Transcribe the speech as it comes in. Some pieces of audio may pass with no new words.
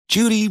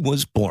Judy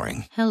was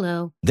boring.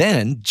 Hello.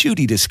 Then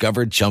Judy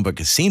discovered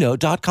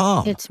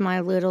ChumbaCasino.com. It's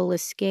my little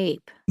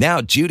escape. Now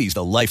Judy's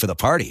the life of the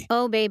party.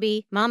 Oh,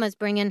 baby, mama's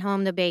bringing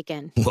home the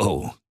bacon.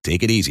 Whoa,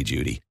 take it easy,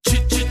 Judy.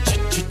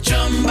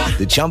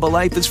 The Chumba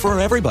life is for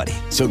everybody.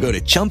 So go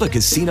to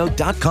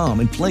ChumbaCasino.com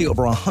and play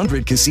over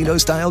 100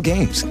 casino-style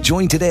games.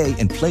 Join today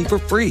and play for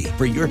free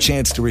for your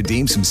chance to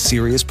redeem some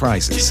serious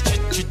prizes.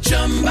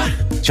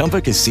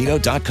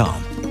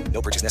 ChumbaCasino.com.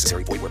 No purchase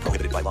necessary. Void where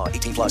prohibited by law.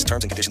 18 plus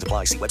terms and conditions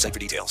apply. See website for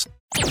details.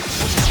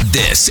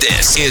 This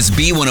is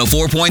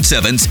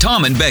B104.7's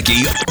Tom and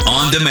Becky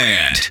On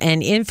Demand.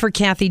 And in for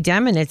Kathy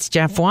Demon, it's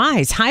Jeff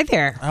Wise. Hi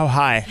there. Oh,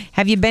 hi.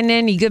 Have you been to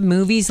any good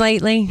movies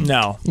lately?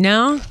 No.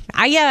 No?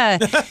 I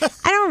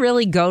don't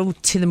really go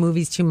to the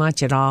movies too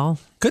much at all.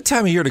 Good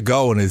time of year to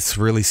go when it's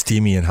really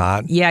steamy and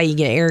hot. Yeah, you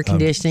get air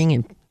conditioning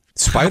and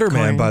Spider-Man,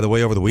 popcorn. by the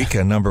way, over the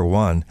weekend, number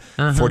one,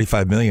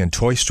 45 million.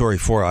 Toy Story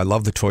 4. I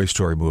love the Toy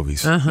Story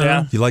movies.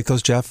 Yeah. You like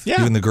those, Jeff?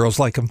 Yeah. You and the girls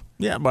like them?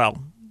 Yeah, well,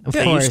 Of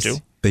they course. used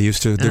to. They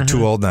used to. They're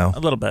too old now. A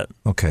little bit.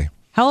 Okay.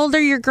 How old are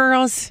your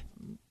girls?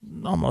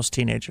 Almost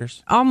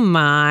teenagers. Oh,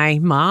 my.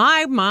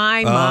 Oh,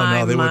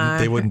 no,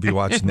 they wouldn't be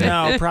watching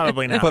that. No,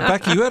 probably not. But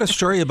Becky, you had a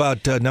story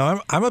about.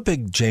 Now, I'm a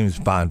big James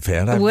Bond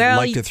fan. I've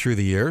liked it through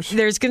the years.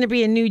 There's going to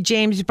be a new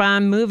James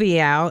Bond movie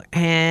out,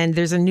 and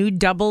there's a new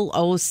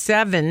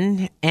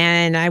 007,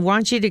 and I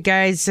want you to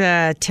guys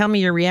tell me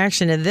your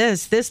reaction to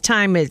this. This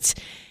time it's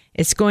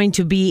going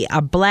to be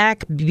a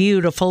black,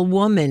 beautiful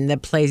woman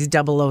that plays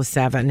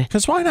 007.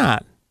 Because why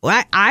not?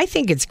 Well, I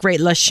think it's great.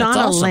 Lashana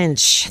awesome.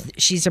 Lynch,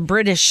 she's a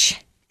British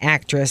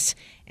actress,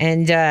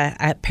 and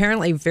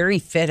apparently very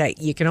fit.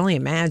 You can only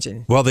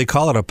imagine. Well, they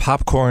call it a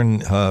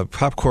popcorn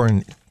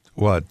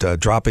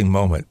dropping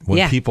moment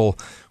when people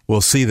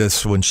will see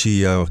this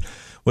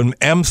when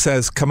M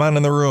says, "Come on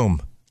in the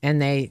room." And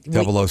they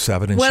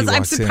 007, and she walks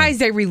I'm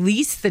surprised in. they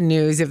release the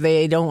news if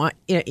they don't want,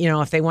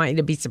 if they want you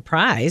to be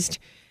surprised.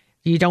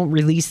 You don't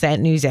release that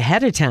news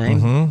ahead of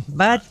time. Mm-hmm.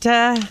 But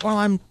Well,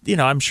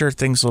 I'm sure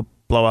things will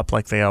blow up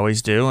like they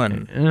always do,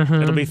 and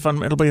it'll be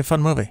fun. It'll be a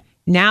fun movie.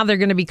 now they're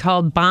going to be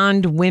called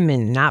Bond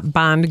women, not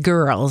Bond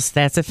girls.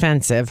 That's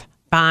offensive.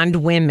 Bond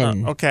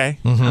women. Okay.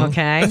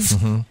 Okay.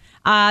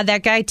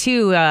 That guy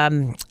too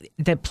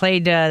that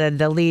played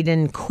the lead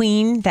in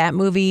Queen, that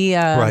movie.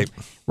 Right.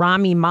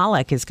 Rami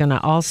Malek is going to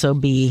also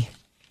be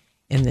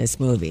in this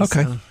movie.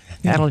 Okay.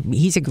 So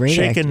he's a great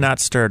actor. Shaken, not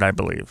stirred, I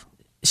believe.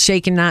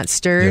 Shaken, not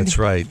stirred. That's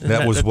right.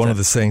 That was one of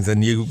the things.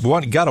 And you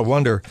got to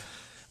wonder,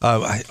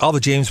 all the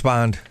James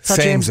Bond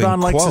sayings James Bond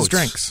and likes quotes. his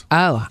drinks.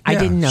 Oh, I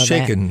didn't know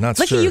shaken, that. not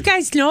Look, stirred. you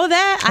guys know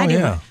that? Oh, I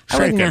didn't. yeah. I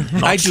wouldn't know. Shaken,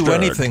 not I'd do stirred.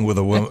 anything with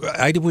a woman.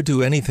 I would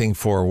do anything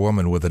for a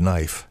woman with a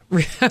knife.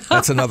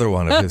 That's another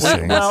one of his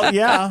sayings. Well,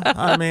 yeah.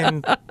 I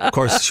mean, Of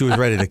course, she was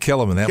ready to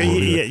kill him in that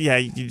movie. yeah,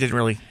 you didn't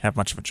really have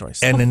much of a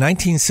choice. And in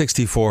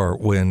 1964,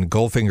 when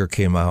Goldfinger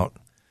came out,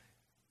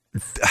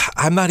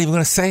 I'm not even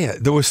going to say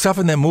it. There was stuff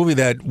in that movie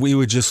that we're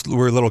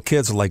little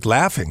kids like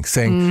laughing,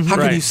 saying, "How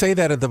can Right. you say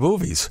that at the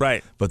movies?"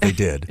 Right. But they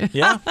did.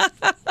 Yeah.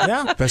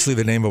 Yeah. Especially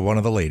the name of one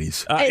of the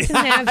ladies. Isn't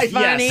that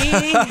funny?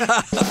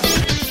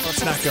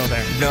 Let's not go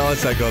there. No,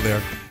 let's not go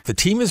there. The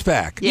team is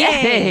back.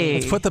 Yay.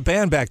 Let's put the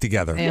band back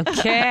together.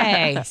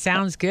 Okay,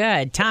 sounds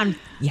good. Tom,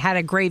 you had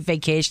a great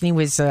vacation. He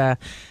was, where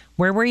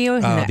were you?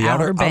 In The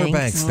Outer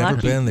Banks. Never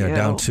Lucky been there. you.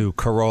 Down to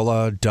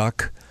Corolla,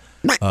 Duck,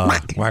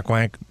 Whack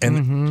Whack.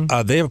 And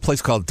they have a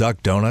place called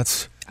Duck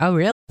Donuts. Oh,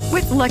 really?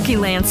 With Lucky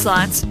Land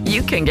Slots,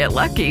 you can get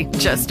lucky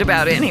just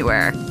about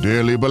anywhere.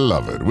 Dearly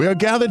beloved, we are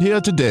gathered here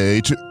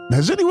today to...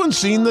 Has anyone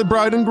seen the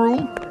bride and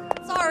groom?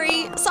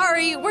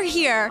 Sorry, we're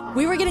here.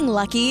 We were getting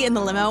lucky in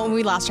the limo and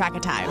we lost track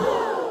of time.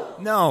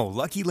 No,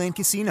 Lucky Land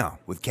Casino,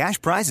 with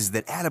cash prizes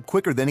that add up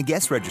quicker than a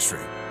guest registry.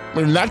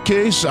 In that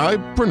case, I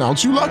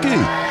pronounce you lucky.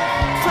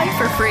 Play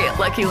for free at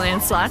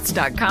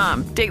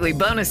LuckyLandSlots.com. Daily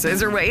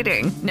bonuses are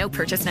waiting. No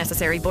purchase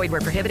necessary. Void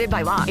where prohibited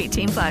by law.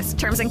 18+.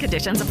 Terms and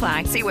conditions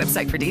apply. See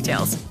website for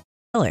details.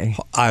 Really?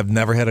 I've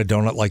never had a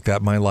donut like that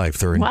in my life.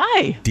 They're in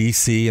Why?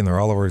 D.C. and they're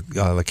all over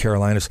the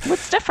Carolinas.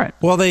 What's different?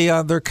 Well,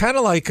 they're kind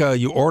of like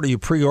you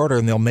pre-order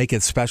and they'll make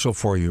it special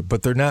for you,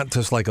 but they're not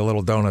just like a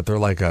little donut. They're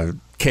like a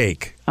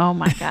cake. Oh,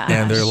 my gosh.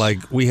 And they're like,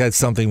 we had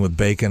something with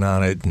bacon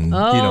on it, and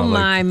Oh,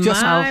 like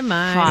just my.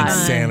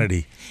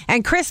 insanity.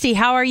 And Christy,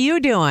 how are you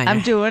doing? I'm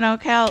doing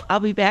okay. I'll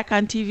be back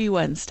on TV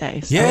Wednesday.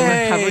 So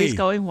Yay! recovery's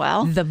going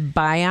well. the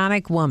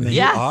bionic woman.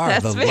 Yeah. You are.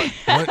 that's me.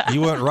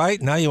 You went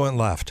right, now you went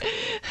left.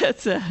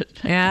 That's it.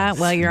 Yeah,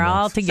 well, you're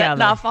all Setting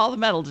together. off all the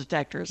metal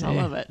detectors. I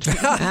love it.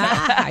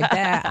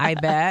 I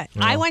bet.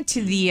 I went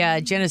to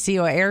the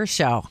Geneseo Air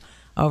Show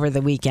over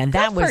the weekend.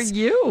 That Good was for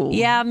you.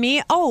 Yeah,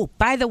 me. Oh,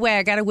 by the way,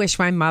 I got to wish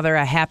my mother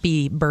a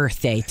happy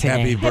birthday today.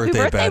 Happy birthday,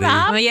 birthday, Betty.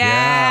 Mom. Oh,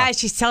 yeah,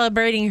 she's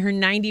celebrating her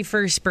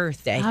 91st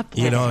birthday. God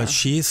bless You know, her.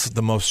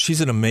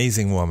 she's an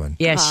amazing woman.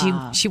 Yeah,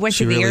 she went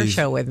to the air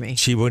show with me.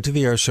 She went to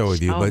the air show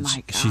with you, Oh, but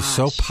my she's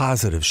so gosh.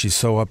 positive. She's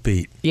so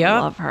upbeat. Yep.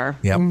 Love her.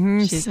 Yep.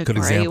 She's a Good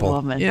great example.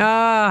 woman.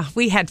 Yeah,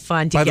 we had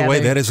fun By together. the way,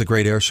 that is a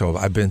great air show.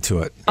 I've been to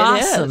it.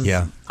 awesome. is.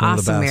 Yeah. One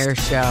of the Awesome best. air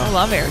show. I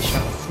love air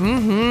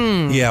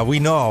shows. Yeah, we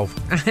know.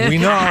 We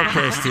know,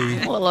 Christy.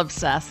 A little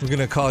obsessed. We're going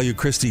to call you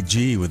Christy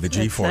G with the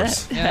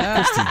G-Force.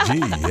 Christy G,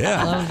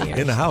 yeah.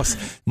 In the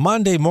house.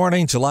 Monday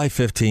morning, July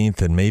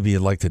 15th, and maybe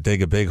you'd like to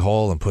dig a big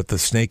hole and put the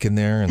snake in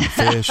there and the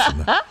fish.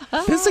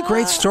 These are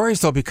great stories,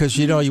 though, because,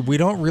 you know, we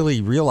don't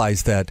really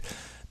realize that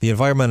the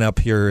environment up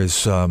here is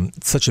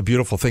such a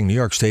beautiful thing. New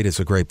York State is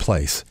a great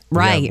place.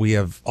 Right. We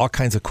have all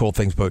kinds of cool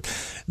things. But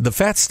the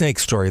fat snake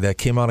story that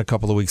came out a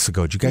couple of weeks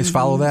ago, did you guys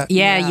follow that?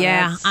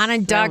 Yeah.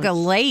 Onondaga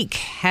Lake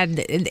and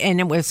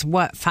it was,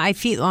 5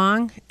 feet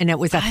long? And it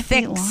was a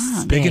thick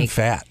snake. Big and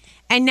fat.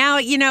 And now,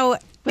 you know...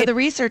 But the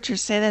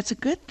researchers say that's a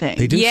good thing.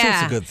 They do say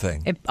it's a good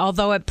thing.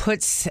 Although it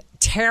puts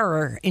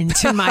terror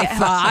into my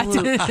thought.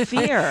 Absolute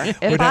fear.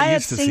 If I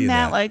had seen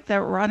that like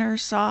that runner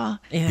saw,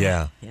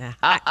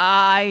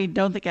 I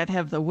don't think I'd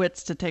have the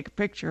wits to take a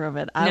picture of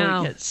it. I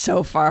would get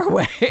so far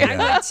away. I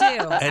would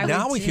too. And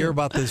now we hear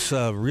about this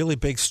really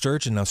big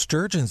sturgeon. Now,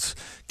 sturgeons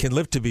can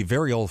live to be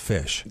very old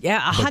fish. Yeah,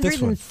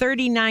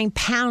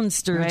 139-pound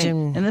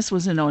sturgeon. Right. And this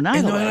was in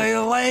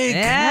Oneida Lake.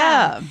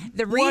 Yeah.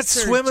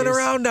 What's swimming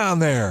around down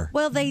there?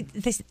 Well,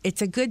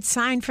 it's a good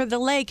sign for the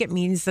lake. It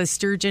means the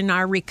sturgeon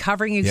are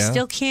recovering. You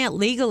still can't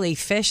legally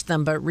fish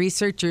them, but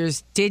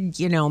researchers did,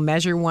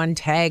 measure one,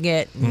 tag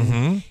it.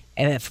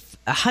 If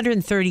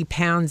 130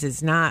 pounds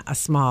is not a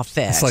small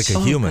fish. It's like a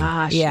human.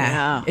 Gosh,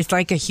 yeah. It's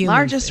like a human.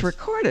 Largest fish.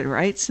 recorded,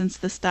 right, since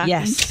the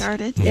stocking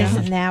started?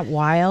 Isn't that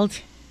wild?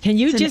 Can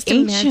you It's just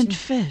an imagine? ancient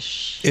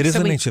fish. It is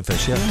an ancient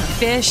fish, yeah.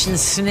 Fish and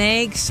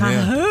snakes. Yep,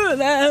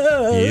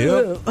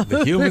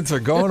 the humans are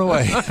going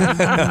away.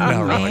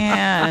 Not really.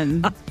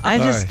 Man, I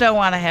just don't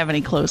want to have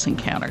any close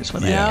encounters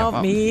with any of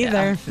them. Me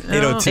either. They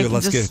 802, can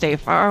let's just get stay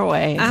far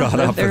away and caught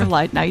live up their in-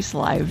 nice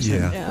lives,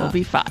 and we'll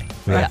be fine.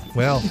 Yeah.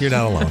 Well, you're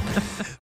not alone.